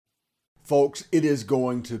Folks, it is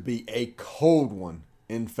going to be a cold one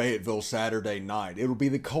in Fayetteville Saturday night. It'll be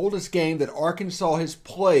the coldest game that Arkansas has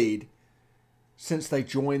played since they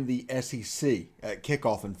joined the SEC at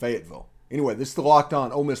kickoff in Fayetteville. Anyway, this is the Locked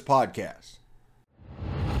On Ole Miss podcast.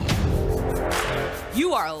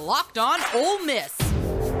 You are Locked On Ole Miss,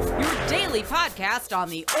 your daily podcast on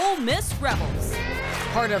the Ole Miss Rebels.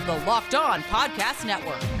 Part of the Locked On Podcast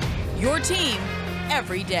Network, your team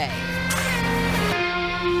every day.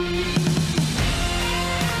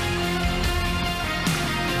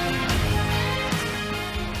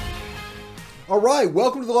 All right,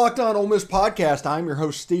 welcome to the Locked On Ole Miss podcast. I'm your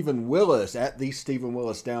host, Stephen Willis, at the Stephen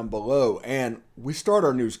Willis down below. And we start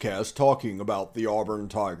our newscast talking about the Auburn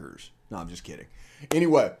Tigers. No, I'm just kidding.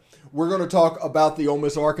 Anyway, we're going to talk about the Ole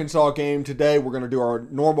Miss-Arkansas game today. We're going to do our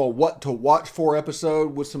normal What to Watch For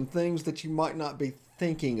episode with some things that you might not be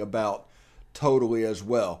thinking about totally as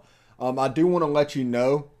well. I do want to let you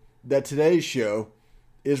know that today's show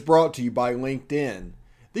is brought to you by LinkedIn.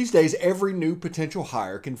 These days, every new potential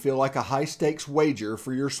hire can feel like a high-stakes wager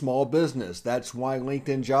for your small business. That's why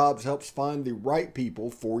LinkedIn Jobs helps find the right people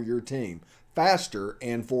for your team, faster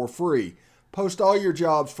and for free. Post all your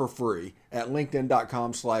jobs for free at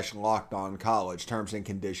linkedin.com/lockedoncollege. Terms and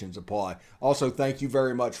conditions apply. Also, thank you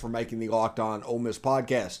very much for making the Locked On Ole Miss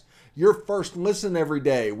podcast your first listen every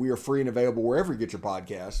day. We are free and available wherever you get your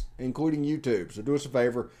podcasts, including YouTube. So do us a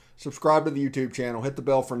favor, subscribe to the YouTube channel, hit the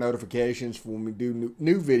bell for notifications for when we do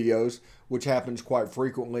new videos, which happens quite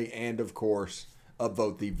frequently, and of course,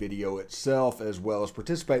 upvote the video itself, as well as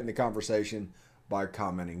participate in the conversation by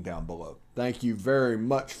commenting down below. Thank you very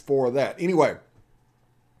much for that. Anyway,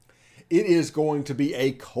 it is going to be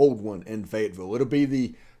a cold one in Fayetteville. It'll be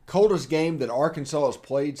the coldest game that Arkansas has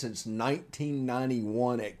played since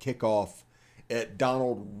 1991 at kickoff at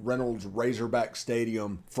Donald Reynolds Razorback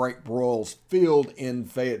Stadium, Frank Broyles Field in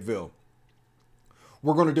Fayetteville.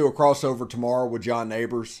 We're going to do a crossover tomorrow with John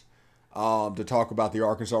Neighbors to talk about the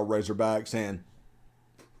Arkansas Razorbacks, and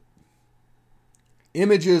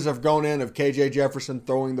images have gone in of KJ Jefferson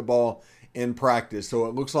throwing the ball in practice, so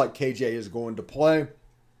it looks like KJ is going to play.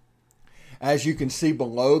 As you can see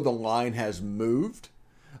below, the line has moved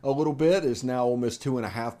a little bit. It's now almost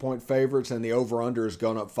 2.5-point favorites, and the over-under has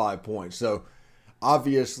gone up 5 points. So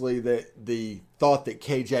obviously the thought that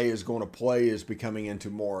KJ is going to play is becoming into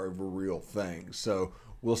more of a real thing. So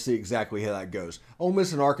we'll see exactly how that goes. Ole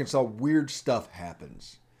Miss and Arkansas, weird stuff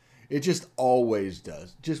happens. It just always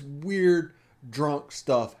does. Just weird, drunk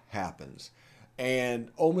stuff happens. And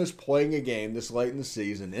Ole Miss playing a game this late in the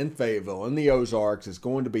season in Fayetteville, in the Ozarks, is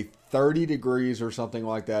going to be 30 degrees or something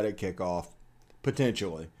like that at kickoff.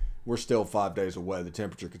 Potentially. We're still 5 days away. The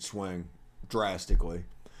temperature could swing drastically.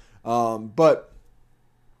 But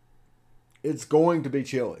it's going to be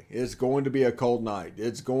chilly. It's going to be a cold night.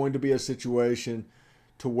 It's going to be a situation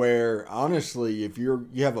to where, honestly, if you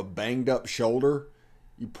have a banged up shoulder,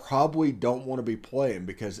 you probably don't want to be playing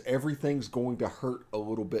because everything's going to hurt a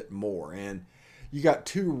little bit more. And you got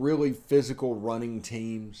two really physical running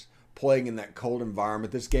teams playing in that cold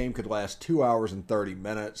environment. This game could last 2 hours and 30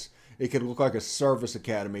 minutes. It could look like a Service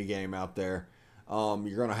Academy game out there.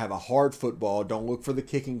 You're going to have a hard football. Don't look for the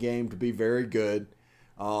kicking game to be very good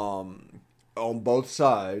on both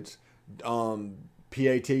sides.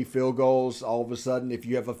 PAT field goals, all of a sudden, if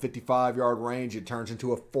you have a 55-yard range, it turns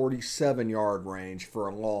into a 47-yard range for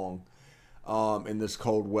a long in this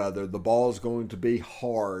cold weather. The ball is going to be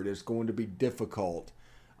hard. It's going to be difficult.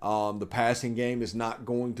 The passing game is not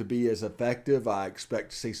going to be as effective. I expect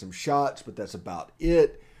to see some shots, but that's about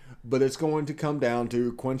it. But it's going to come down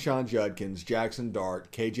to Quinshon Judkins, Jackson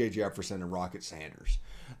Dart, KJ Jefferson, and Rocket Sanders.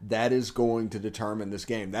 That is going to determine this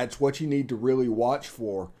game. That's what you need to really watch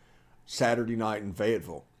for Saturday night in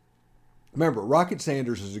Fayetteville. Remember, Rocket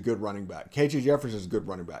Sanders is a good running back. KJ Jefferson is a good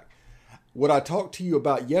running back. What I talked to you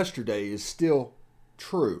about yesterday is still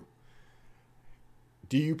true.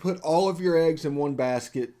 Do you put all of your eggs in one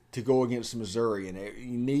basket to go against Missouri, and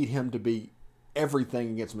you need him to be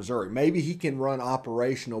everything against Missouri? Maybe he can run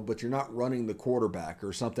operational, but you're not running the quarterback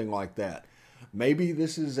or something like that. Maybe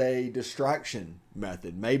this is a distraction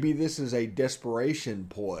method. Maybe this is a desperation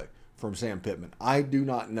ploy from Sam Pittman. I do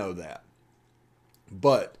not know that.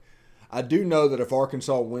 But I do know that if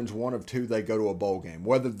Arkansas wins one of two, they go to a bowl game.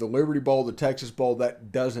 Whether the Liberty Bowl, the Texas Bowl,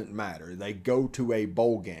 that doesn't matter. They go to a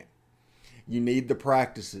bowl game. You need the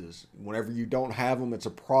practices. Whenever you don't have them, it's a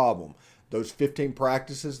problem. Those 15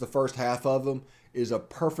 practices, the first half of them, is a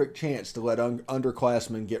perfect chance to let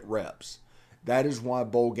underclassmen get reps. That is why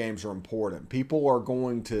bowl games are important. People are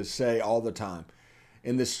going to say all the time,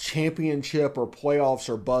 in this championship or playoffs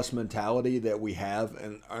or bust mentality that we have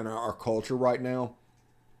in our culture right now,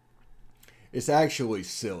 It's actually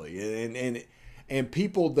silly. And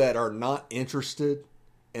people that are not interested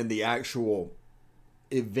in the actual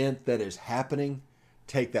event that is happening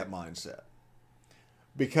take that mindset.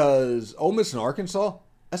 Because Ole Miss and Arkansas,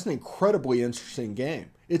 that's an incredibly interesting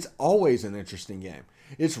game. It's always an interesting game.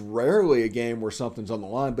 It's rarely a game where something's on the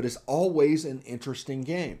line, but it's always an interesting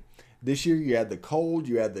game. This year you had the cold,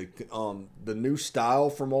 you had the new style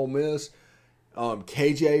from Ole Miss,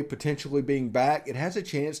 KJ potentially being back. It has a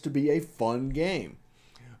chance to be a fun game.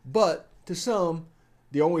 But to some,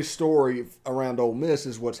 the only story around Ole Miss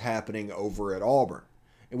is what's happening over at Auburn,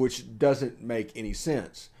 which doesn't make any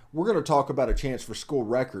sense. We're going to talk about a chance for school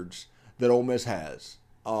records that Ole Miss has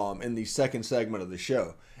in the second segment of the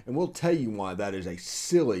show. And we'll tell you why that is a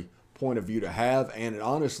silly point of view to have, and it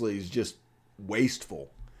honestly is just wasteful.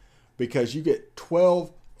 Because you get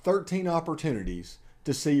 12, 13 opportunities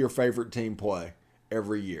to see your favorite team play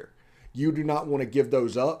every year. You do not want to give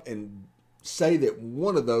those up and say that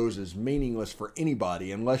one of those is meaningless for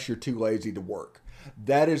anybody unless you're too lazy to work.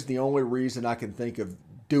 That is the only reason I can think of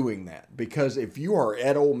doing that. Because if you are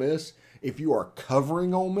at Ole Miss, if you are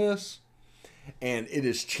covering Ole Miss, and it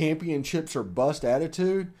is championships or bust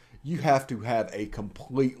attitude, you have to have a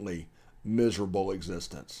completely miserable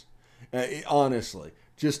existence. Honestly,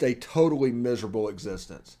 just a totally miserable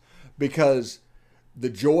existence. Because the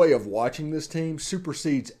joy of watching this team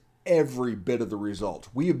supersedes every bit of the results.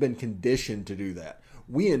 We have been conditioned to do that.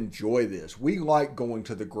 We enjoy this. We like going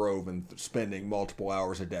to the Grove and spending multiple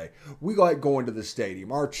hours a day. We like going to the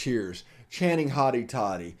stadium, our cheers, chanting hotty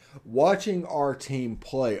toddy, watching our team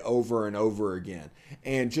play over and over again.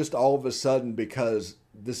 And just all of a sudden, because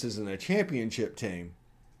this isn't a championship team,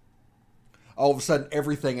 all of a sudden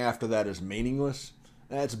everything after that is meaningless.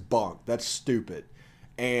 That's bunk. That's stupid.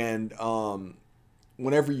 And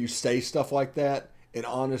whenever you say stuff like that, it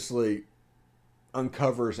honestly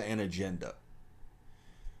uncovers an agenda.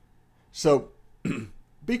 So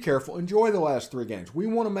be careful. Enjoy the last 3 games. We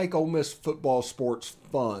want to make Ole Miss football sports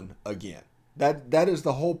fun again. That is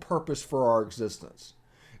the whole purpose for our existence,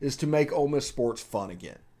 is to make Ole Miss sports fun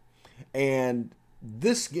again. And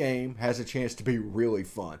this game has a chance to be really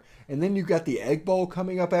fun. And then you've got the Egg Bowl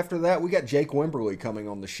coming up after that. We got Jake Wimberly coming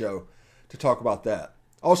on the show to talk about that.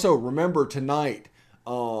 Also, remember tonight,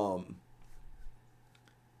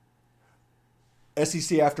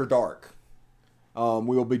 SEC After Dark.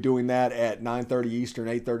 We will be doing that at 9:30 Eastern,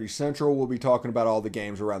 8:30 Central. We'll be talking about all the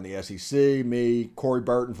games around the SEC. Me, Corey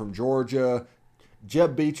Burton from Georgia,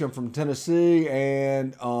 Jeb Beecham from Tennessee,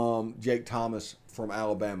 and Jake Thomas from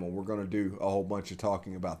Alabama. We're going to do a whole bunch of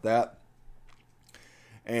talking about that.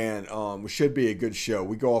 And it should be a good show.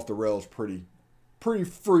 We go off the rails pretty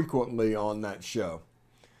frequently on that show.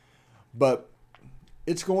 But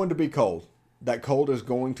it's going to be cold. That cold is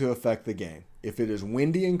going to affect the game. If it is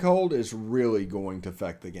windy and cold, it's really going to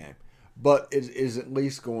affect the game. But it is at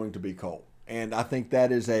least going to be cold. And I think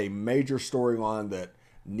that is a major storyline that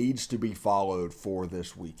needs to be followed for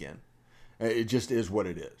this weekend. It just is what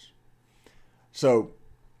it is. So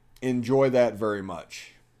enjoy that very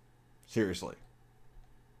much. Seriously.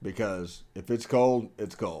 Because if it's cold,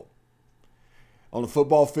 it's cold. On the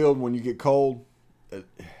football field, when you get cold,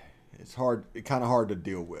 it's hard. It's kind of hard to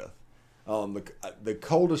deal with. The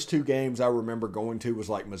coldest 2 games I remember going to was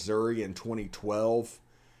like Missouri in 2012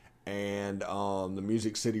 and the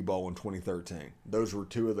Music City Bowl in 2013. Those were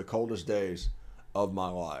 2 of the coldest days of my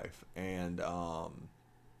life. And, well,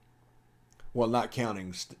 not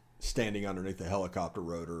counting standing underneath the helicopter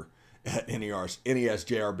rotor at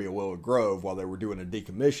NESJRB of Willow Grove while they were doing a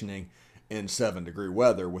decommissioning in 7-degree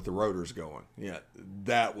weather with the rotors going. Yeah,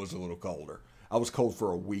 that was a little colder. I was cold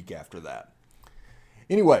for a week after that.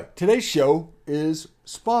 Anyway, today's show is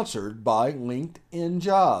sponsored by LinkedIn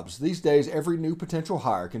Jobs. These days, every new potential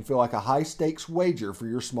hire can feel like a high-stakes wager for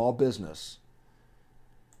your small business.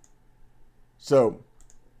 So,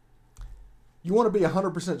 you want to be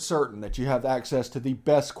 100% certain that you have access to the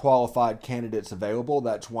best qualified candidates available.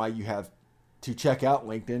 That's why you have to check out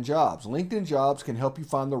LinkedIn Jobs. LinkedIn Jobs can help you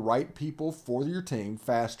find the right people for your team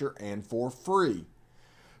faster and for free.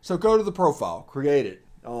 So go to the profile, create it.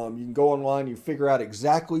 You can go online, you figure out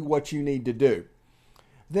exactly what you need to do.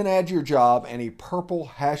 Then add your job and a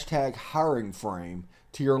purple hashtag hiring frame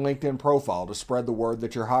to your LinkedIn profile to spread the word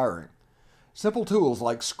that you're hiring. Simple tools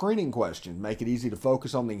like screening questions make it easy to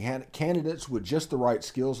focus on the candidates with just the right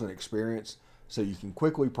skills and experience so you can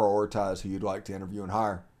quickly prioritize who you'd like to interview and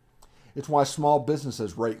hire. It's why small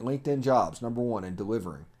businesses rate LinkedIn Jobs number 1 in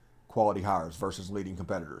delivering quality hires versus leading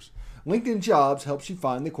competitors. LinkedIn Jobs helps you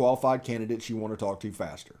find the qualified candidates you want to talk to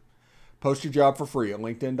faster. Post your job for free at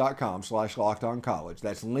linkedin.com/lockedoncollege.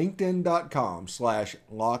 That's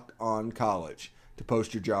linkedin.com/lockedoncollege to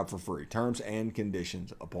post your job for free. Terms and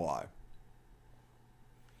conditions apply.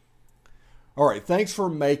 All right, thanks for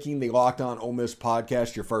making the Locked On Ole Miss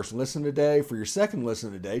podcast your first listen today. For your second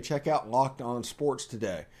listen today, check out Locked On Sports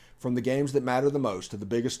Today. From the games that matter the most to the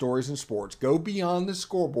biggest stories in sports, go beyond the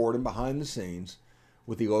scoreboard and behind the scenes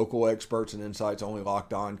with the local experts and insights only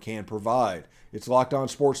Locked On can provide. It's Locked On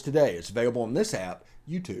Sports Today. It's available on this app,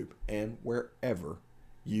 YouTube, and wherever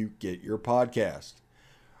you get your podcast.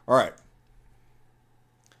 All right.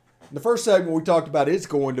 In the first segment, we talked about it's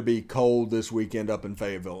going to be cold this weekend up in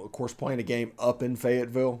Fayetteville. Of course, playing a game up in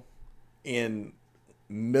Fayetteville in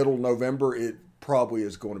middle November, it probably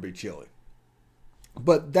is going to be chilly.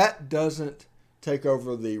 But that doesn't take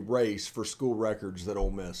over the race for school records that Ole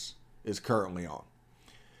Miss is currently on.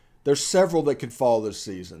 There's several that could fall this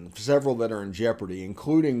season, several that are in jeopardy,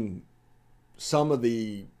 including some of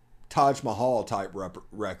the Taj Mahal type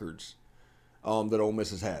records that Ole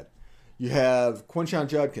Miss has had. You have Quinshon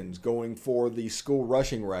Judkins going for the school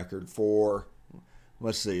rushing record for,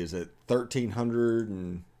 let's see, is it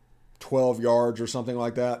 1,312 yards or something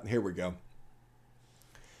like that? Here we go.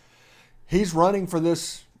 He's running for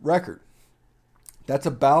this record. That's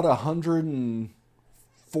about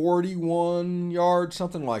 141 yards,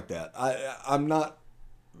 something like that. I'm not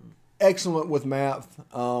excellent with math.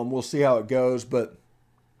 We'll see how it goes, but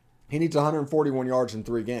he needs 141 yards in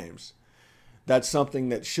 3 games. That's something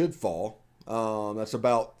that should fall. That's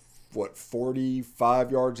about,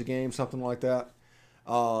 45 yards a game, something like that.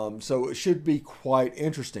 So it should be quite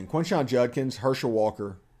interesting. Quinshon Judkins, Herschel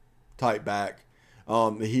Walker type back.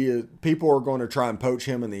 People are going to try and poach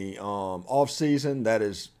him in the offseason. That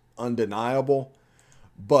is undeniable.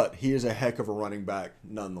 But he is a heck of a running back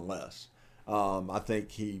nonetheless. I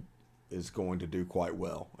think he is going to do quite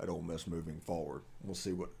well at Ole Miss moving forward.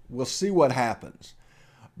 We'll see what happens.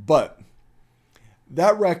 But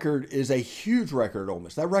that record is a huge record at Ole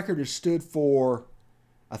Miss. That record has stood for,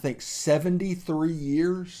 I think, 73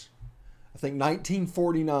 years. I think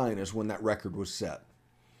 1949 is when that record was set.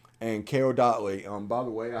 And K.O. Dotley, by the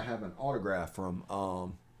way, I have an autograph from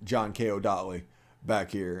John K.O. Dotley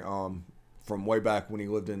back here from way back when he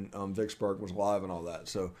lived in Vicksburg, was alive and all that.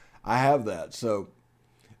 So I have that. So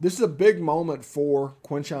this is a big moment for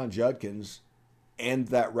Quinshon Judkins and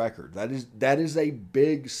that record. That is a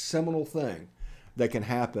big seminal thing that can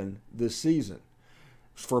happen this season.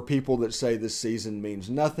 For people that say this season means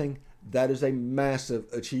nothing, that is a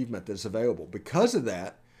massive achievement that's available. Because of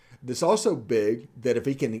that, it's also big that if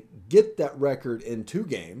he can get that record in 2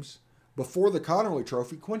 games before the Connerly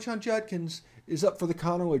Trophy, Quinshon Judkins is up for the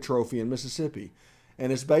Connerly Trophy in Mississippi.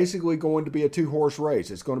 And it's basically going to be a 2-horse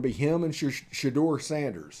race. It's going to be him and Shedeur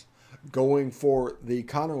Sanders going for the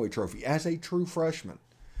Connerly Trophy as a true freshman.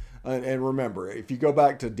 And remember, if you go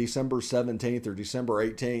back to December 17th or December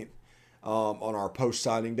 18th on our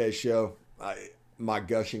post-signing day show, my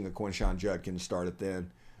gushing of Quinshon Judkins started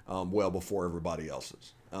then well before everybody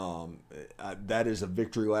else's. That is a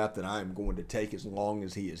victory lap that I am going to take as long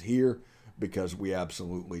as he is here because we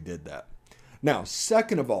absolutely did that. Now,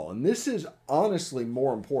 second of all, and this is honestly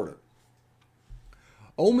more important,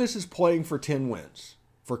 Ole Miss is playing for 10 wins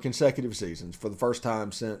for consecutive seasons for the first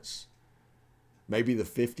time since maybe the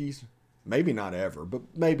 50s, maybe not ever, but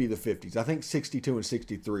maybe the 50s. I think 62 and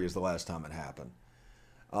 63 is the last time it happened.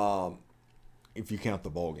 If you count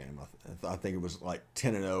the bowl game, I think it was like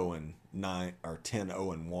 10-0 and 9 or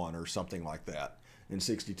 10-0 and 1 or something like that in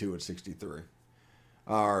 62 and 63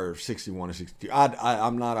 or 61 and 62.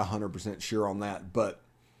 I'm not 100% sure on that, but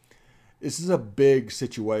this is a big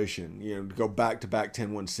situation, to go back-to-back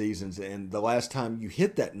 10-win seasons, and the last time you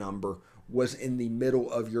hit that number was in the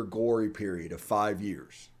middle of your glory period of 5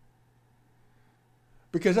 years.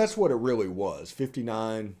 Because that's what it really was,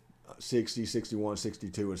 59, 60, 61,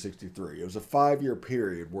 62, and 63. It was a 5-year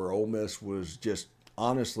period where Ole Miss was just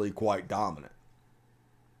honestly quite dominant.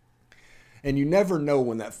 And you never know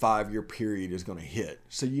when that 5-year period is going to hit,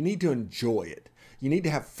 so you need to enjoy it. You need to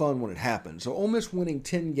have fun when it happens. So Ole Miss winning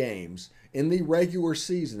 10 games in the regular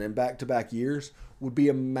season in back-to-back years would be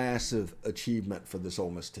a massive achievement for this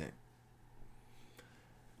Ole Miss team.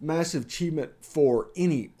 Massive achievement for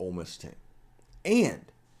any Ole Miss team. And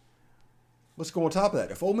let's go on top of that.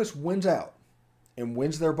 If Ole Miss wins out and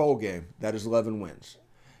wins their bowl game, that is 11 wins.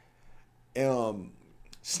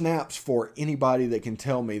 Snaps for anybody that can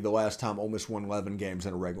tell me the last time Ole Miss won 11 games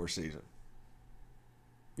in a regular season.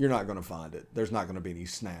 You're not going to find it. There's not going to be any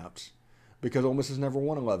snaps because Ole Miss has never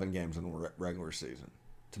won 11 games in a regular season,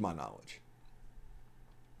 to my knowledge.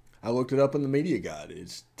 I looked it up in the media guide.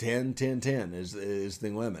 It's 10, 10, 10 is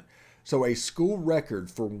the limit. So a school record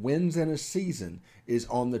for wins in a season is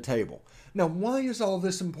on the table. Now, why is all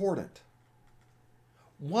this important?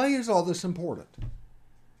 Why is all this important?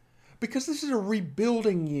 Because this is a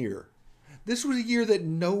rebuilding year. This was a year that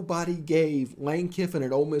nobody gave Lane Kiffin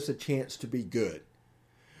at Ole Miss a chance to be good.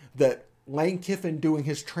 That Lane Kiffin doing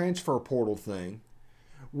his transfer portal thing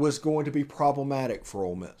was going to be problematic for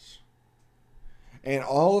Ole Miss. And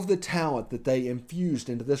all of the talent that they infused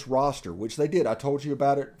into this roster, which they did, I told you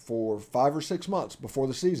about it for 5 or 6 months before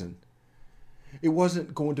the season, it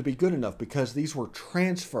wasn't going to be good enough because these were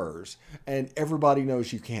transfers, and everybody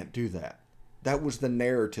knows you can't do that. That was the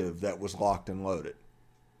narrative that was locked and loaded.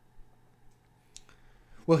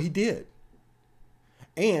 Well, he did.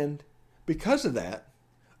 And because of that,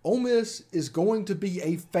 Ole Miss is going to be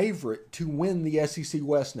a favorite to win the SEC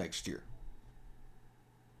West next year.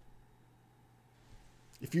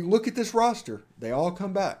 If you look at this roster, they all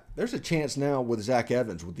come back. There's a chance now with Zach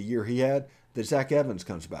Evans, with the year he had, that Zach Evans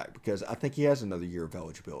comes back because I think he has another year of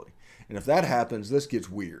eligibility. And if that happens, this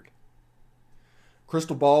gets weird.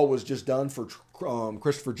 Crystal ball was just done for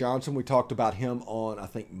Christopher Johnson. We talked about him on, I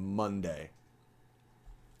think, Monday.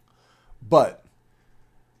 But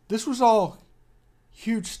this was all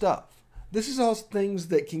huge stuff. This is all things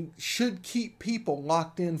that should keep people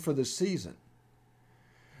locked in for the season.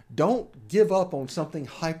 Don't give up on something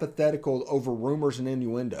hypothetical over rumors and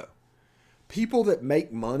innuendo. People that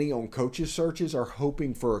make money on coaches' searches are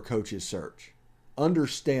hoping for a coach's search.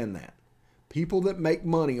 Understand that. People that make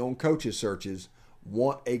money on coaches' searches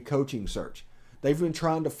want a coaching search. They've been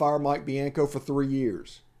trying to fire Mike Bianco for 3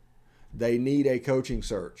 years. They need a coaching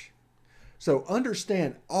search. So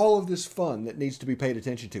understand all of this fun that needs to be paid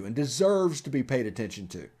attention to and deserves to be paid attention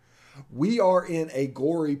to. We are in a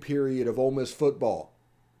glory period of Ole Miss football.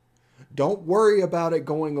 Don't worry about it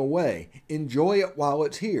going away. Enjoy it while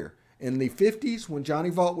it's here. In the 50s, when Johnny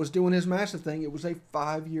Vaught was doing his massive thing, it was a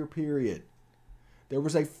 5-year period. There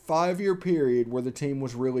was a 5-year period where the team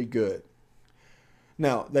was really good.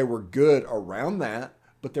 Now, they were good around that,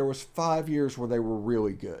 but there was 5 years where they were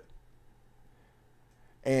really good.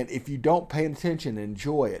 And if you don't pay attention and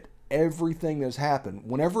enjoy it, everything that's happened,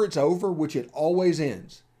 whenever it's over, which it always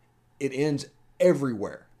ends, it ends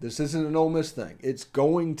everywhere. This isn't an Ole Miss thing. It's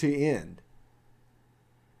going to end.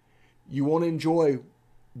 You want to enjoy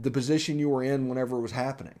the position you were in whenever it was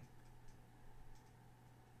happening.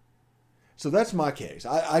 So that's my case.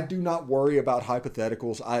 I do not worry about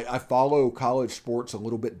hypotheticals. I follow college sports a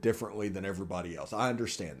little bit differently than everybody else. I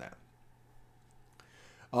understand that.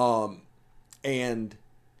 And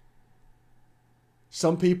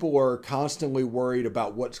some people are constantly worried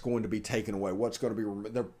about what's going to be taken away, what's going to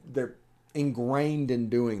be, they're ingrained in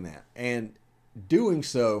doing that. And doing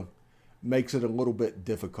so makes it a little bit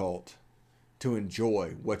difficult to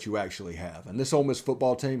enjoy what you actually have. And this Ole Miss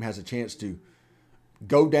football team has a chance to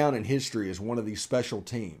go down in history as one of these special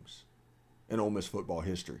teams in Ole Miss football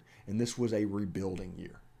history. And this was a rebuilding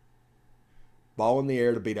year. Ball in the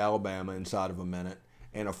air to beat Alabama inside of a minute,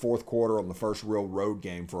 and a fourth quarter on the first real road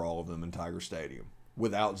game for all of them in Tiger Stadium.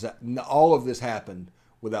 All of this happened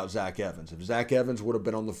without Zach Evans. If Zach Evans would have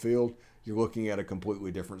been on the field, you're looking at a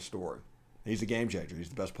completely different story. He's a game changer. He's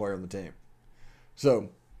the best player on the team. So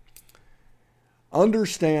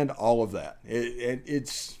understand all of that.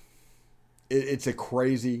 It's a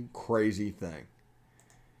crazy, crazy thing.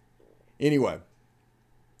 Anyway,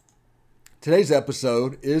 today's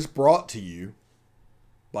episode is brought to you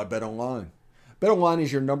by BetOnline. BetOnline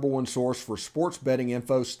is your number one source for sports betting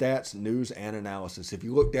info, stats, news, and analysis. If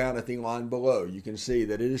you look down at the line below, you can see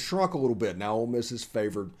that it has shrunk a little bit. Now Ole Miss is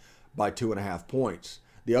favored by 2.5 points.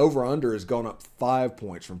 The over-under has gone up 5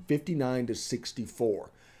 points from 59 to 64.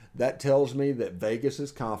 That tells me that Vegas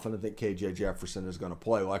is confident that KJ Jefferson is going to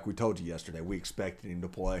play. Like we told you yesterday, we expected him to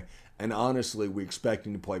play. And honestly, we expect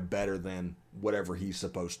him to play better than whatever he's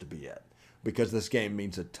supposed to be at, because this game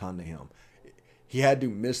means a ton to him. He had to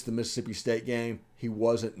miss the Mississippi State game. He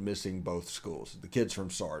wasn't missing both schools. The kid's from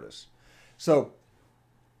Sardis. So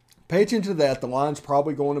pay attention to that. The line's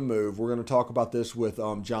probably going to move. We're going to talk about this with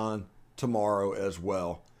John tomorrow as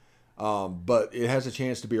well. But it has a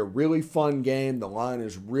chance to be a really fun game. The line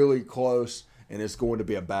is really close, and it's going to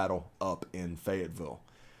be a battle up in Fayetteville.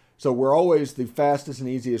 So we're always the fastest and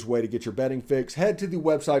easiest way to get your betting fix. Head to the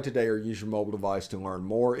website today or use your mobile device to learn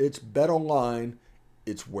more. It's BetOnline.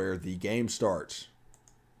 It's where the game starts.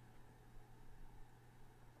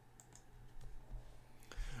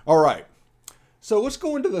 All right. So let's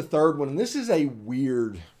go into the third one. And this is a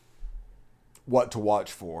weird what to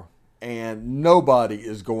watch for. And nobody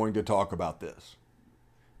is going to talk about this.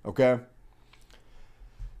 Okay?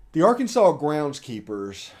 The Arkansas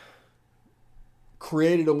groundskeepers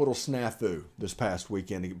created a little snafu this past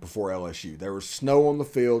weekend before LSU. There was snow on the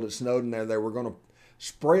field. It snowed in there. They were going to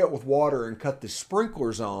spray it with water and cut the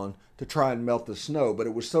sprinklers on to try and melt the snow. But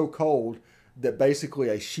it was so cold that basically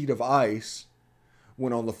a sheet of ice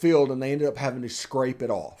went on the field, and they ended up having to scrape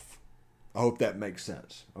it off. I hope that makes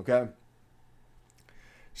sense, okay?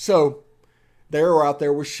 So they were out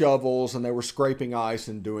there with shovels, and they were scraping ice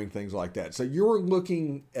and doing things like that. So you're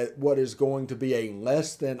looking at what is going to be a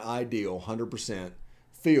less than ideal 100%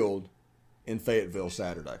 field in Fayetteville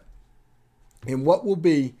Saturday. And what will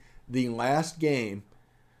be the last game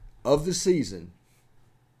of the season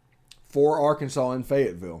for Arkansas in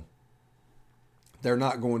Fayetteville, they're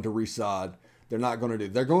not going to reside. They're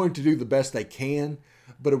going to do the best they can,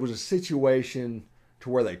 but it was a situation to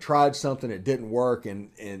where they tried something, it didn't work,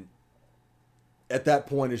 and at that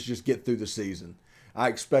point, it's just get through the season. I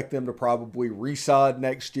expect them to probably reside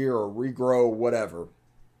next year or regrow, whatever.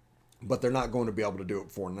 But they're not going to be able to do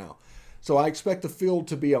it for now. So I expect the field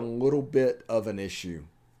to be a little bit of an issue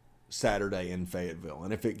Saturday in Fayetteville.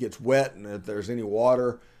 And if it gets wet and if there's any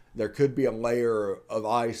water, there could be a layer of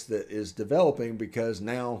ice that is developing because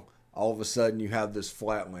now all of a sudden you have this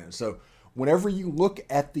flatland. So whenever you look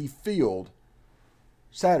at the field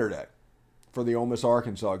Saturday, for the Ole Miss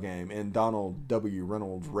Arkansas game in Donald W.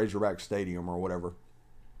 Reynolds Razorback Stadium or whatever,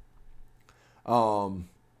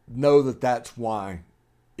 know that that's why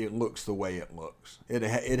it looks the way it looks. It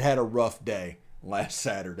had a rough day last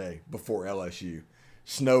Saturday before LSU.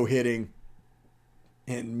 Snow hitting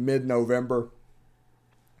in mid-November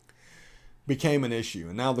became an issue.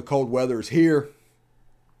 And now the cold weather is here.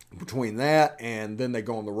 Between that and then they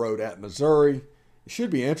go on the road at Missouri, it should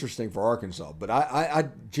be interesting for Arkansas. But I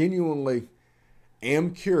genuinely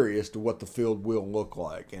am curious to what the field will look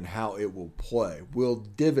like and how it will play. Will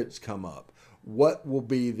divots come up? What will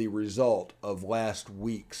be the result of last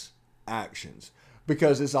week's actions?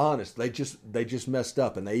 Because it's honest, they just messed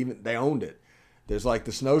up and they owned it. There's like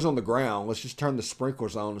the snow's on the ground. Let's just turn the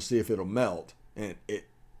sprinklers on and see if it'll melt, and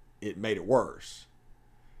it made it worse.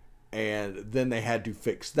 And then they had to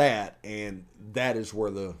fix that, and that is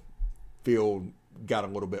where the field got a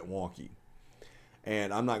little bit wonky.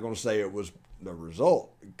 And I'm not going to say it was the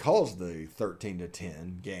result caused the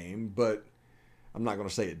 13-10 game, but I'm not going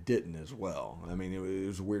to say it didn't as well. I mean, it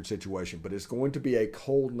was a weird situation, but it's going to be a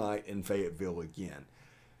cold night in Fayetteville again,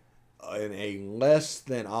 in a less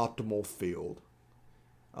than optimal field.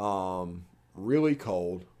 Really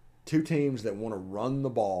cold. Two teams that want to run the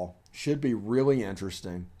ball. Should be really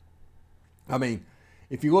interesting. I mean,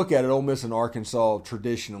 if you look at it, Ole Miss and Arkansas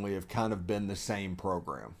traditionally have kind of been the same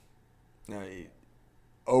program.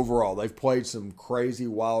 Overall, they've played some crazy,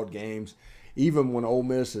 wild games. Even when Ole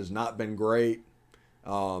Miss has not been great,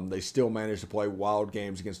 they still manage to play wild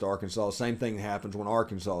games against Arkansas. Same thing happens when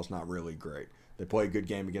Arkansas is not really great. They play a good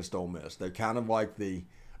game against Ole Miss. They're kind of like the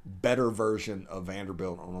better version of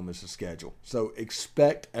Vanderbilt on Ole Miss's schedule. So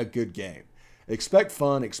expect a good game. Expect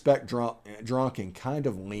fun, expect drunk, and kind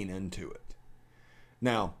of lean into it.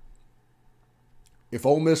 Now, if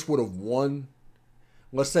Ole Miss would have won,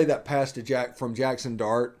 let's say that pass to from Jackson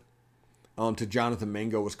Dart to Jonathan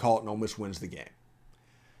Mingo was caught and Ole Miss wins the game,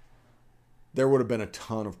 there would have been a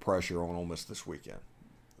ton of pressure on Ole Miss this weekend.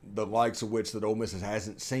 The likes of which that Ole Miss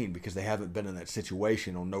hasn't seen because they haven't been in that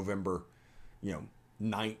situation on November,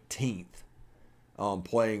 19th,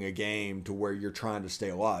 playing a game to where you're trying to stay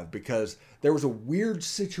alive. Because there was a weird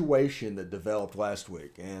situation that developed last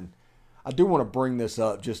week, and I do want to bring this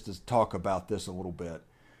up just to talk about this a little bit.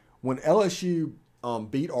 When LSU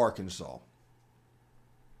beat Arkansas,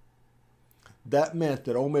 that meant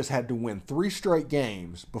that Ole Miss had to win 3 straight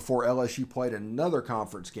games before LSU played another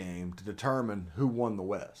conference game to determine who won the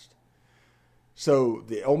West. So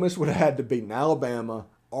the Ole Miss would have had to beat Alabama,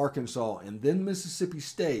 Arkansas, and then Mississippi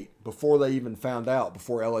State before they even found out,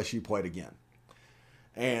 before LSU played again.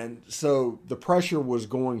 And so the pressure was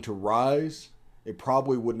going to rise. It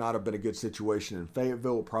probably would not have been a good situation in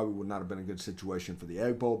Fayetteville. It probably would not have been a good situation for the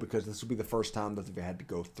Egg Bowl because this would be the first time that they've had to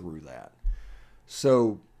go through that.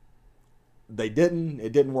 So they didn't.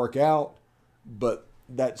 It didn't work out, but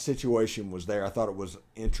that situation was there. I thought it was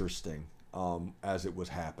interesting as it was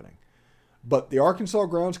happening. But the Arkansas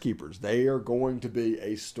groundskeepers, they are going to be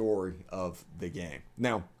a story of the game.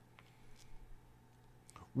 Now,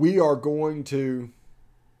 we are going to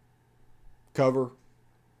cover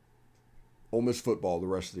Ole Miss football the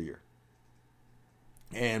rest of the year.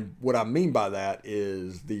 And what I mean by that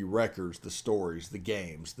is the records, the stories, the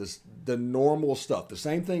games, the normal stuff. The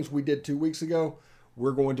same things we did 2 weeks ago,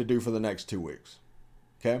 we're going to do for the next 2 weeks.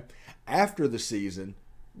 Okay? After the season,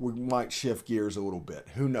 we might shift gears a little bit.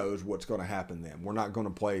 Who knows what's going to happen then? We're not going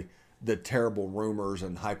to play the terrible rumors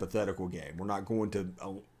and hypothetical game. We're not going to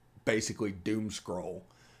basically doom scroll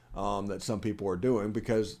that some people are doing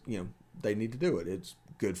because, they need to do it. It's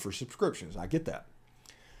good for subscriptions. I get that.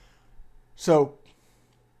 So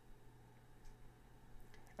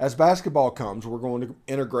as basketball comes, we're going to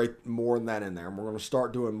integrate more than that in there. And we're going to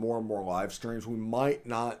start doing more and more live streams. We might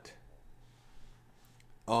not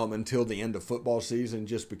until the end of football season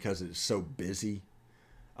just because it's so busy.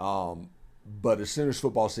 But as soon as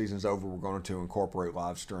football season's over, we're going to incorporate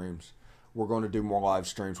live streams. We're going to do more live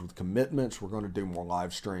streams with commitments. We're going to do more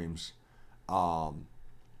live streams on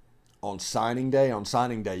signing day. On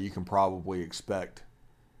signing day, you can probably expect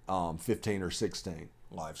 15 or 16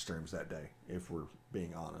 live streams that day, if we're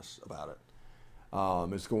being honest about it.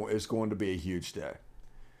 It's going to be a huge day.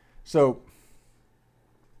 So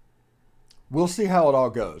we'll see how it all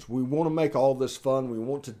goes. We want to make all this fun. We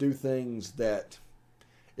want to do things that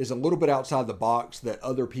is a little bit outside the box that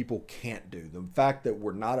other people can't do. The fact that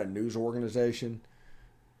we're not a news organization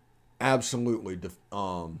absolutely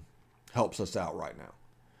helps us out right now.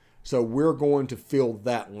 So we're going to fill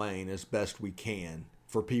that lane as best we can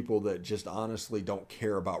for people that just honestly don't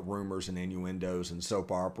care about rumors and innuendos and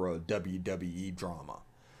soap opera, WWE drama.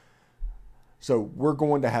 So we're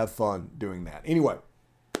going to have fun doing that. Anyway,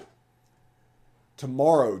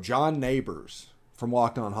 tomorrow, John Neighbors from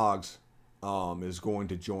Locked On Hogs is going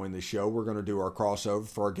to join the show. We're going to do our crossover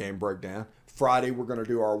for our game breakdown. Friday, we're going to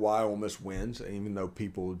do our Why Ole Miss Wins, even though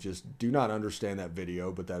people just do not understand that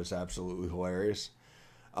video, but that is absolutely hilarious.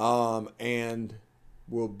 And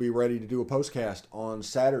we'll be ready to do a postcast on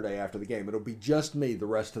Saturday after the game. It'll be just me the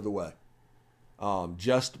rest of the way.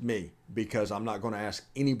 Just me, because I'm not going to ask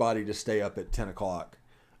anybody to stay up at 10 o'clock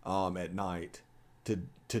at night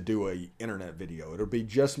to do a internet video. It'll be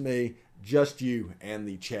just me, just you, and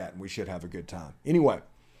the chat, and we should have a good time. Anyway,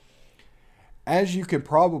 as you can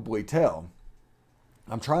probably tell,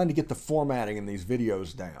 I'm trying to get the formatting in these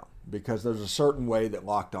videos down because there's a certain way that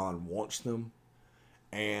Locked On wants them,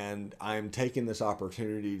 and I'm taking this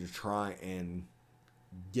opportunity to try and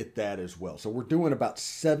get that as well. So we're doing about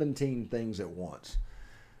 17 things at once.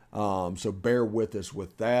 So bear with us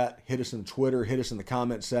with that. Hit us on Twitter. Hit us in the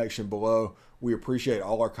comment section below. We appreciate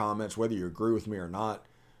all our comments, whether you agree with me or not.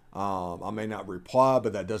 I may not reply,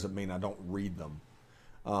 but that doesn't mean I don't read them.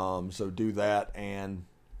 So do that. And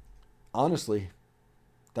honestly,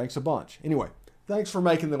 thanks a bunch. Anyway, thanks for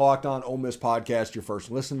making the Locked On Ole Miss podcast your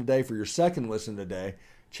first listen today. For your second listen today,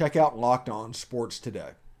 check out Locked On Sports Today.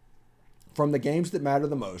 From the games that matter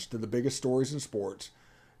the most to the biggest stories in sports,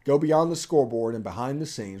 go beyond the scoreboard and behind the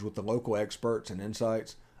scenes with the local experts and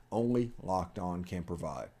insights only Locked On can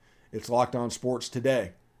provide. It's Locked On Sports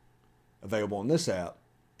Today, available on this app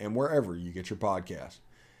and wherever you get your podcast.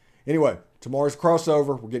 Anyway, tomorrow's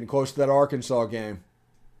crossover. We're getting close to that Arkansas game.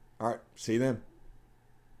 All right, see you then.